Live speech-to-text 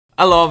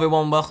Hello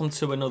everyone, welcome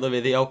to another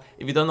video.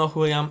 If you don't know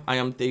who I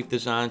am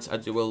DaveDesiigns. I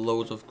do a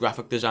load of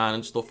graphic design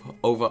and stuff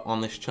over on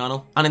this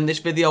channel. And in this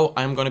video,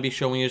 I am going to be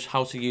showing you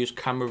how to use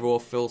Camera Raw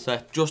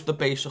filter, just the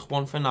basic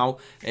one for now.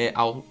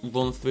 I'll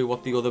run through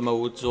what the other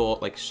modes or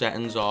like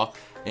settings are.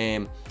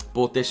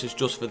 But this is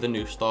just for the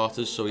new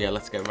starters, so yeah,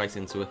 let's get right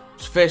into it.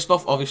 So first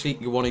off, obviously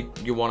you want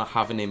to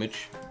have an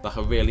image, like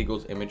a really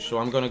good image. So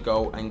I'm going to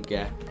go and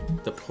get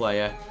the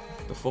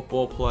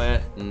football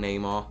player,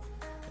 Neymar.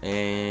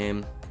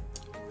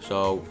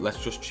 So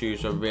let's just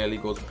choose a really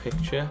good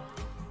picture.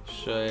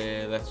 So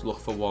let's look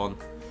for one.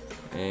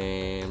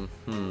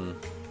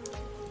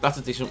 That's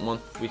a decent one.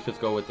 We could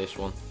go with this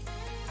one.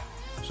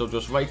 So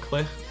just right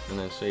click and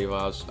then save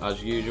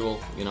as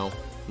usual. You know,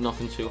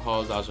 nothing too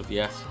hard as of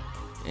yet.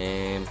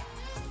 Then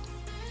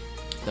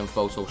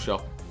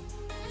Photoshop.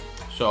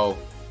 So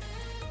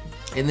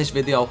in this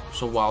video,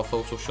 so while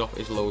Photoshop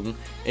is loading,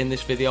 in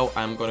this video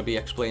I'm going to be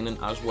explaining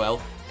as well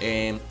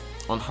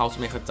on how to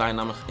make a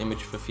dynamic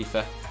image for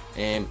FIFA.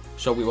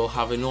 So we will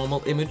have a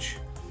normal image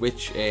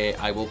which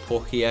I will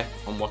put here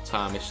on what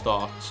time it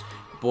starts,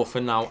 but for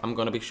now I'm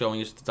going to be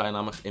showing you the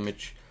dynamic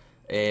image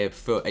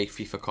for a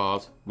FIFA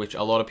card, which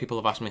a lot of people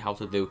have asked me how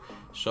to do.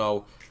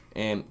 So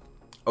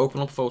open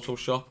up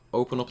Photoshop,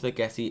 open up the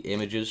Getty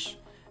images.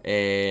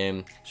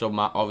 So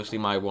obviously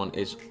my one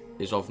is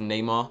of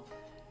Neymar.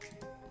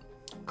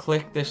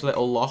 Click this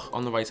little lock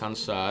on the right hand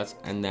side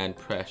and then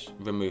press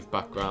remove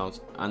background,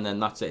 and then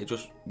that's it. It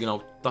just, you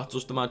know, that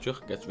does the magic.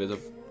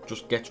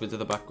 Just gets rid of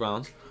the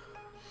background.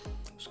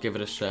 Just give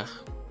it a sec.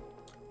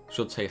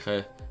 Should take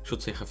a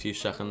few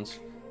seconds.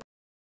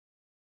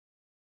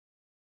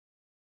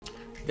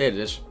 There it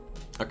is.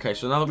 Okay,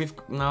 so now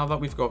that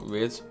we've got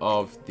rid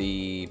of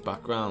the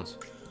background,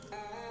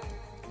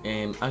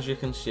 as you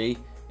can see,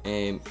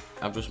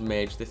 I've just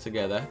merged it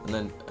together, and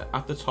then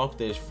at the top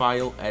there's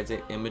File,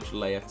 Edit, Image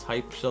Layer,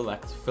 Type,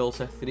 Select,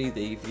 Filter,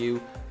 3D View,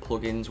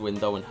 Plugins,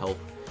 Window, and Help.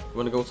 You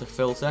want to go to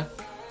Filter,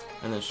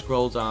 and then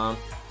scroll down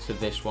to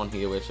this one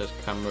here where it says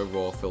Camera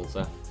Raw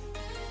Filter.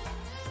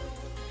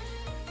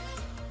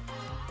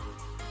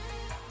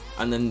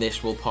 And then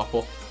this will pop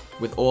up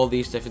with all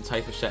these different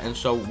type of settings.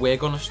 So we're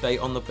going to stay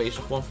on the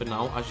basic one for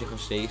now. As you can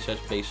see, it says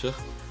basic.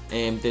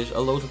 There's a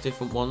load of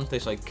different ones.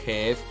 There's like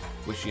curve,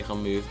 which you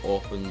can move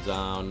up and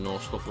down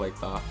or stuff like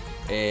that.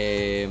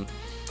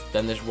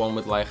 Then there's one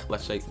with, like,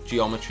 let's say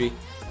geometry,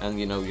 and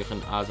you know, you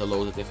can add a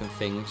load of different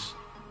things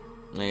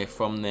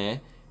from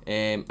there.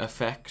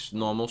 Effects,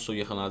 normal, so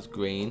you can add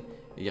green,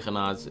 you can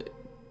add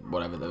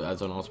whatever, I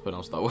don't know how to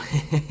pronounce that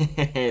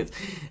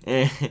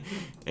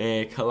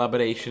word.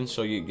 Collaboration,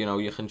 so you know,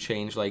 you can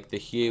change like the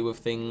hue of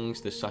things,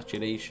 the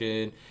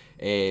saturation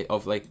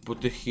of like,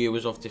 but the hue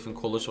is of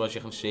different colors. So as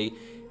you can see,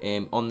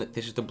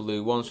 this is the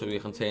blue one, so you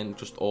can turn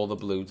just all the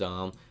blue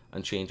down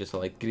and change it to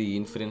like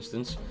green, for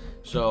instance.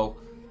 So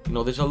you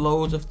know, there's a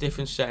load of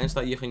different settings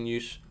that you can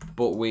use,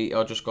 but we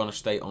are just going to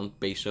stay on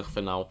basic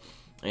for now.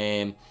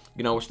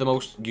 You know, it's the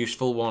most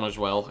useful one as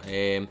well.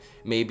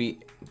 Maybe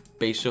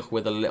basic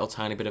with a little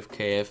tiny bit of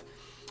curve,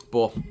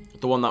 but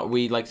the one that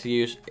we like to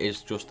use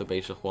is just the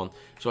basic one.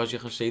 So as you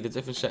can see, the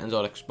different settings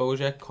are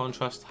exposure,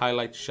 contrast,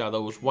 highlights,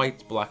 shadows,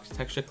 whites, blacks,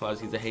 texture,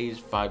 clarity, dehaze,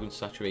 vibrance,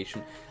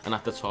 saturation, and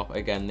at the top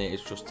again there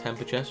is just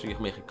temperature, so you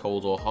can make it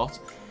cold or hot,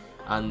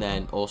 and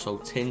then also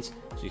tint,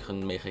 so you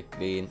can make it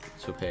green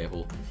to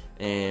purple.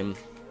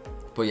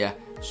 But yeah,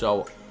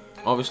 so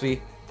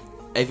obviously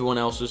everyone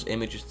else's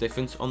image is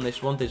different on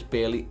this one. There's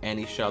barely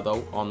any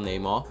shadow on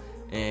Neymar.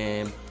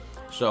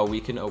 So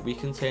we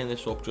can turn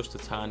this up just a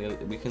tiny.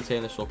 We can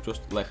turn this up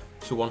just like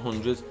to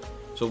 100.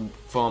 So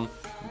from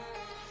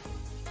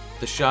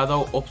the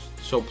shadow up,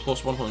 so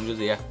plus 100.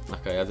 Yeah.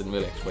 Okay, I didn't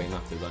really explain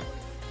that, did I?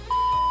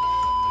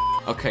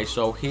 Okay,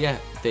 so here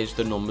there's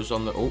the numbers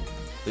on the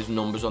there's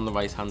numbers on the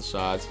right hand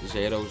side.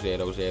 0,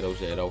 0, 0,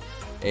 0.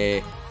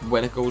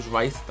 When it goes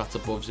right, that's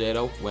above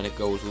 0. When it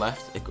goes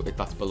left,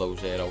 that's below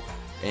 0.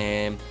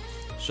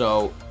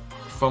 So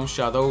from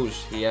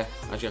shadows here,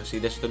 as you can see,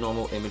 this is the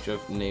normal image of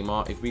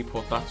Neymar. If we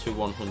put that to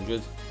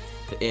 100,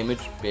 the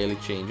image barely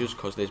changes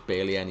because there's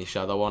barely any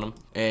shadow on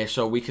him.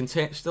 So we can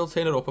still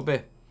turn it up a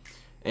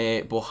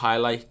bit, but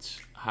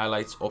highlights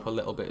up a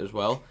little bit as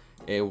well,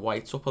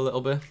 whites up a little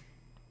bit.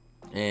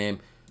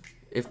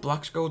 If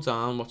blacks go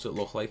down, what's it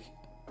look like?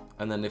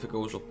 And then if it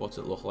goes up, what's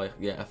it look like?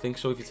 Yeah, I think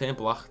so. If you turn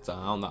black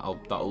down,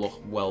 that'll look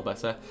well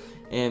better.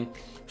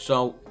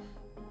 So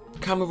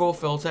Camera Raw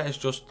filter is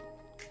just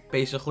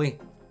basically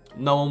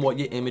knowing what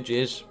your image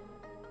is,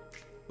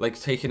 like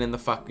taking in the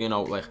fact, you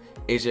know, like,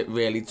 is it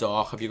really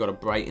dark? Have you got to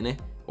brighten it,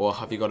 or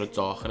have you got to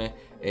darken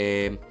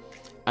it?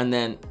 And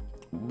then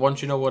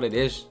once you know what it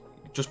is,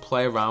 just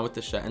play around with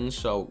the settings.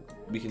 So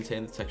we can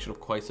turn the texture up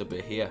quite a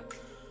bit here.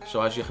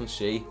 So as you can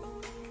see,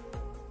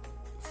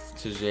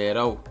 to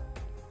 0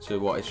 to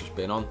what it's just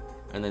been on,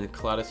 and then the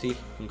clarity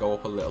can go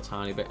up a little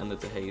tiny bit, and the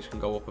dehaze can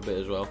go up a bit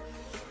as well.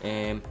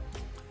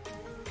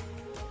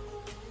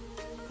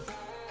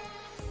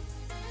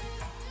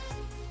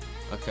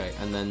 Okay,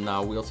 and then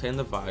now we'll turn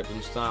the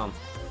vibrance down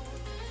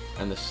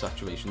and the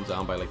saturation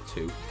down by like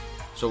 2.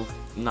 So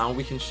now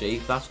we can see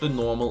that's the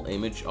normal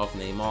image of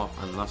Neymar,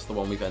 and that's the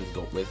one we've ended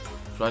up with.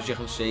 So as you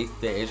can see,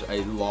 there is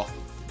a lot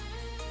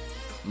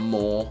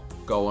more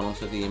going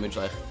onto the image.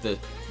 Like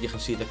you can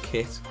see the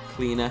kit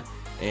cleaner,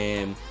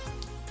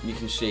 you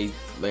can see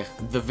like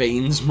the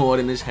veins more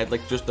in his head,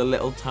 like just the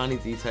little tiny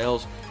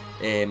details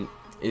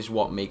is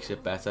what makes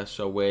it better.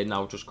 So we're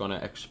now just gonna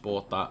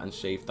export that and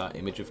save that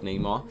image of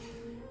Neymar.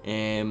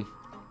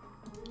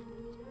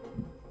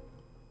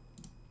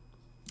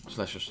 So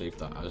let's just save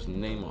that as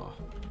Neymar.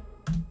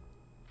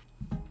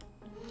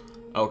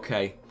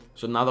 Okay,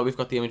 so now that we've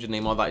got the image of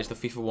Neymar, that is the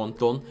FIFA one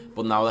done.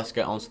 But now let's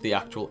get onto the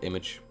actual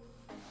image.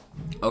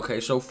 Okay,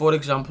 so for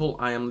example,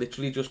 I am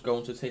literally just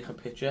going to take a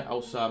picture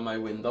outside my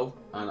window,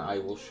 and I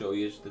will show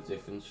you the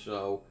difference.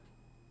 So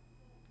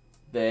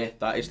there,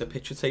 that is the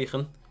picture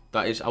taken.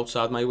 That is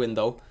outside my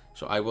window.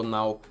 So I will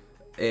now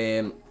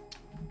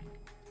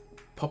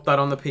pop that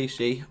on the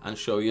PC and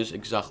show you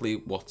exactly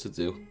what to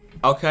do.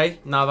 Okay,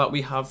 now that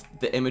we have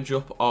the image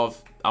up of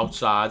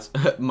outside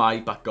my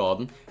back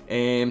garden,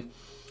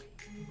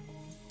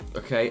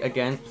 okay,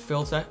 again,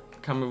 filter,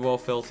 camera raw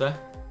filter.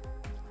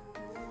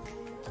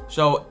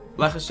 So,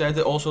 like I said,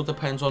 it also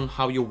depends on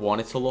how you want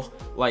it to look.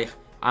 Like,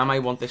 I might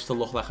want this to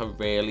look like a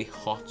really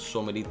hot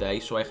summery day,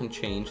 so I can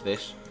change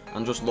this.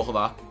 And just look at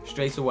that,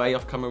 straight away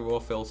off camera raw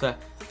filter,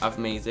 I've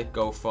made it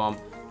go from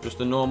just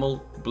a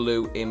normal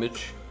blue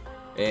image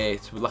to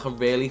like a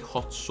really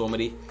hot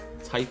summery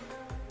type.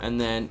 And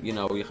then, you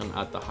know, you can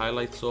add the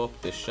highlights up,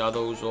 the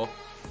shadows up,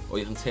 or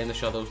you can turn the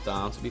shadows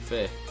down, to be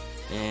fair.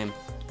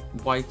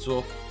 Whites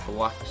up,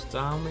 blacks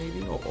down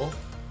maybe, or up.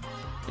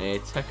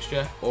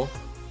 Texture up,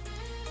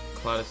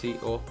 clarity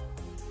up,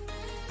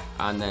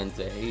 and then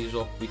the haze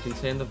up. We can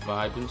turn the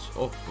vibrance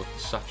up, but the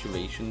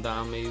saturation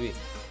down maybe.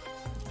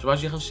 So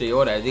as you can see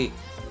already,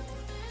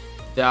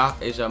 that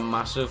is a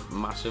massive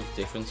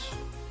difference.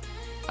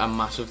 A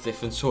massive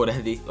difference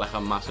already, like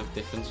a massive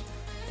difference.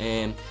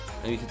 And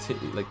you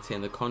can like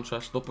turn the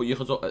contrast up, but you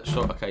can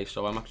okay,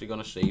 so I'm actually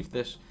gonna save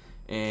this,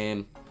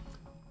 and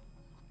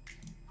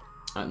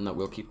that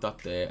we'll keep that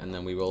there, and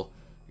then we will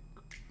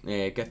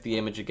get the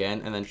image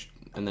again,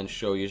 and then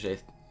show you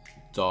it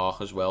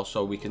dark as well,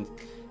 so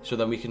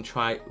then we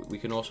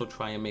can also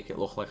try and make it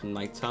look like a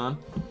nighttime,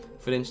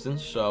 for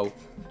instance. So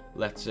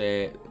let's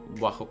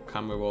whack up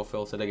camera raw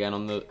filter again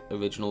on the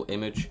original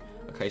image.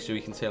 Okay, so we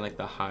can turn like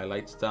the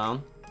highlights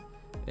down,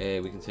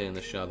 we can turn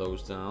the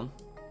shadows down,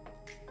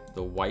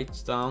 the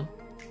whites down,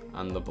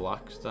 and the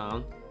blacks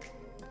down,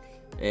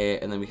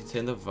 and then we can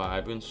turn the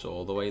vibrance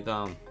all the way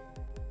down.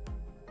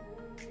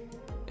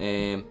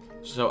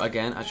 So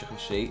again, as you can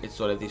see, it's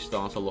already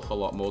starting to look a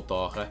lot more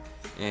darker.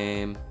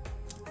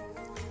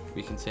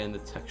 We can turn the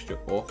texture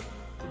up,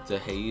 the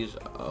haze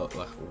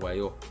like way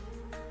up.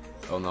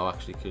 Oh no,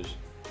 actually, because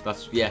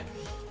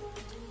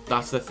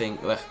that's the thing.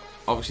 Like,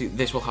 obviously,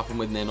 this will happen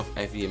with near enough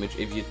every image.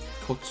 If you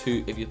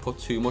put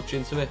too much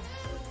into it,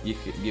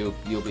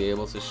 you'll be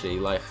able to see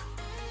like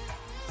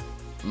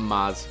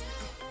mad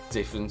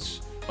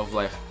difference of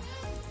like,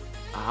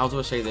 how do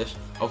I say this,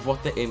 of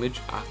what the image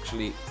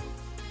actually,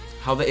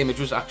 how the image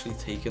was actually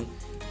taken.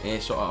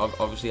 So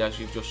obviously, as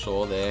you just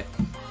saw there,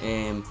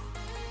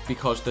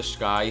 because the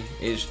sky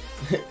is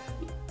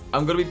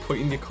I'm gonna be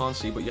pointing, you can't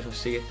see, but you can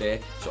see it there.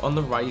 So on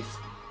the right,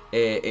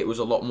 it was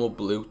a lot more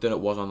blue than it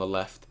was on the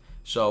left.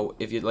 So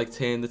if you like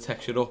turn the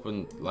texture up,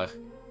 and like,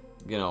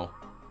 you know,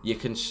 you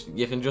can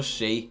just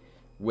see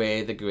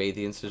where the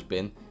gradient has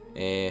been.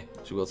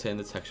 So we'll turn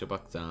the texture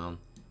back down,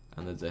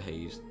 and the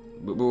haze,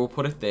 we'll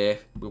put it there,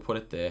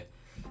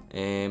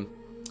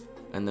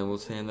 and then we'll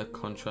turn the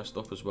contrast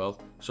up as well.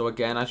 So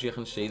again, as you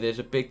can see, there's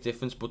a big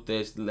difference, but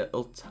there's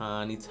little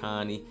tiny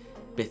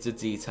bits of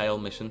detail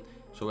missing.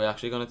 So we're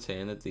actually going to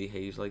turn the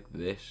dehaze like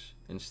this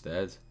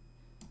instead.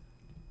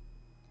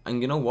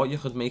 And you know what,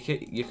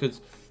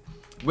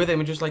 with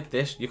images like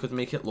this, you could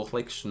make it look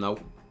like snow.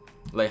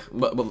 Like,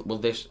 well,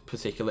 this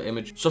particular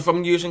image. So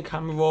from using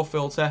camera raw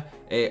filter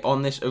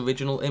on this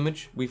original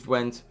image, we've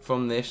went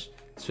from this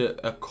to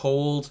a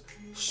cold,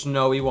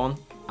 snowy one,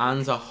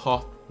 and a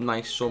hot,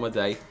 nice summer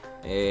day.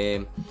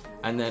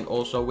 And then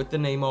also with the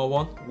Neymar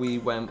one,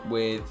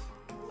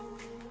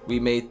 we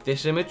made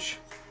this image,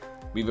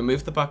 we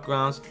removed the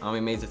background, and we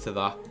made it to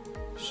that.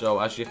 So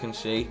as you can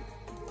see,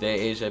 there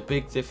is a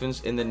big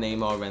difference in the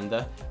Neymar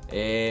render.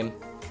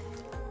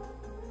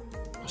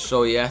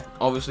 So yeah,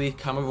 obviously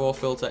camera raw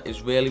filter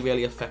is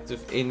really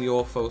effective in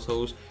your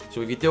photos.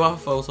 So if you do have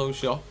a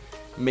Photoshop,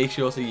 make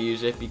sure to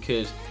use it,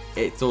 because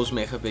it does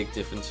make a big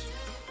difference.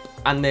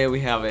 And there we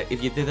have it.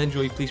 If you did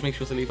enjoy, please make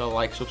sure to leave a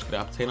like,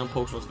 subscribe, turn on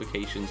post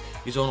notifications.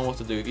 You don't know what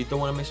to do. If you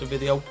don't want to miss a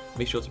video,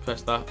 make sure to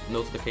press that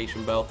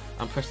notification bell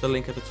and press the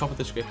link at the top of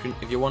the description.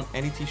 If you want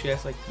any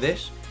t-shirts like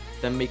this,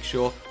 then make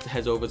sure to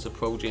head over to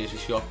Pro Jersey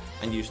Shop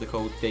and use the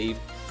code Dave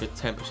for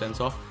 10%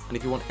 off. And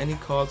if you want any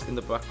cards in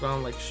the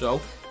background like so,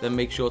 then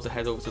make sure to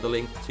head over to the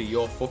link to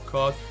your foot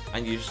card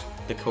and use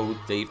the code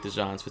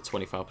DaveDesiigns for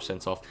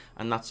 25% off.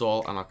 And that's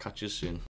all, and I'll catch you soon.